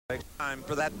Time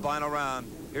for that final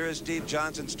round. Here is Steve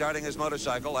Johnson starting his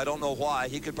motorcycle. I don't know why.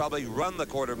 He could probably run the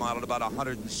quarter mile at about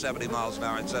 170 miles an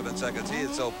hour in 7 seconds. He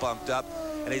is so pumped up.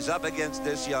 And he's up against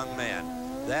this young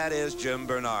man. That is Jim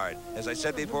Bernard. As I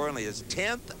said before, only his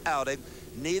 10th outing.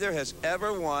 Neither has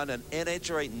ever won an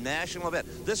NHRA national event.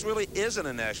 This really isn't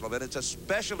a national event. It's a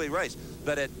specialty race,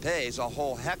 but it pays a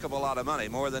whole heck of a lot of money,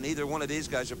 more than either one of these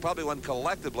guys have probably won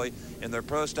collectively in their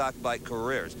pro stock bike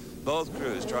careers. Both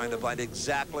crews trying to find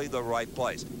exactly the right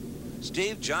place.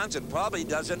 Steve Johnson probably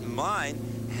doesn't mind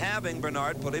having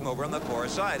Bernard put him over on the poor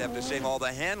side after seeing all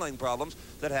the handling problems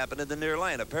that happened in the near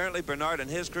lane. Apparently Bernard and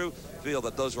his crew feel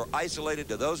that those were isolated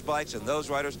to those bikes and those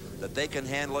riders, that they can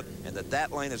handle it, and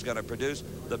that lane is going to produce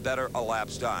the better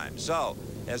elapsed time. So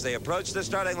as they approach the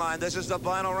starting line, this is the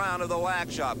final round of the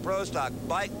Wax Shop Pro Stock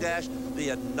Bike Dash, the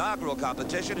inaugural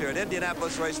competition here at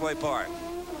Indianapolis Raceway Park.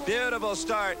 Beautiful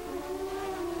start.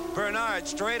 Bernard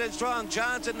straight and strong.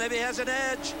 Johnson maybe has an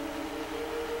edge.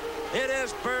 It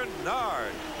is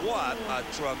Bernard. What a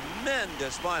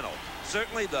tremendous final.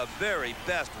 Certainly the very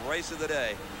best race of the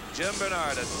day. Jim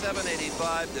Bernard, a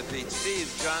 785, defeats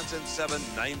Steve Johnson,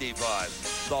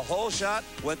 795. The whole shot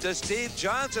went to Steve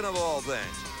Johnson, of all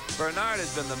things. Bernard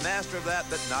has been the master of that,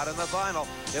 but not in the final.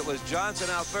 It was Johnson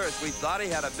out first. We thought he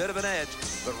had a bit of an edge,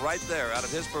 but right there, out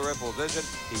of his peripheral vision,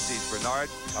 he sees Bernard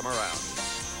come around.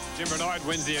 Jim Bernard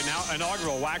wins the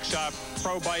inaugural Wax Shop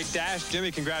Pro Bike Dash.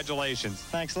 Jimmy, congratulations.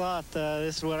 Thanks a lot.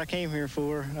 This is what I came here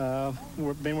for.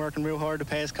 We've been working real hard the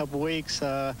past couple weeks.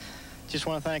 Just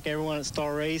want to thank everyone at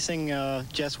Star Racing,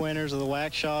 Jess Winters of the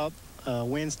Wax Shop,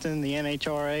 Winston, the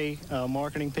NHRA,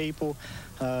 marketing people,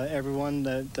 everyone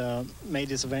that made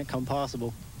this event come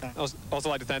possible. I'd also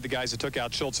like to thank the guys that took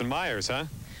out Schultz and Myers, huh?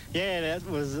 Yeah, that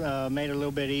was made it a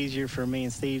little bit easier for me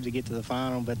and Steve to get to the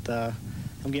final, but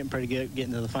I'm getting pretty good at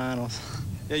getting to the finals.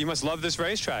 Yeah, you must love this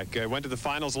racetrack. Went to the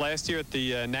finals last year at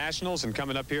the Nationals and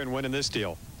coming up here and winning this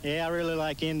deal. Yeah, I really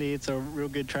like Indy. It's a real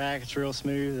good track. It's real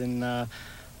smooth, and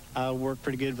I work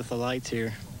pretty good with the lights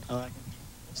here. I like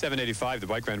it. 785, the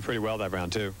bike ran pretty well that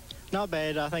round, too. Not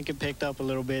bad. I think it picked up a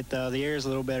little bit. The air's a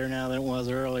little better now than it was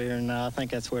earlier, and I think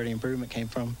that's where the improvement came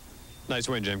from. Nice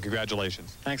win, Jim.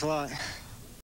 Congratulations. Thanks a lot.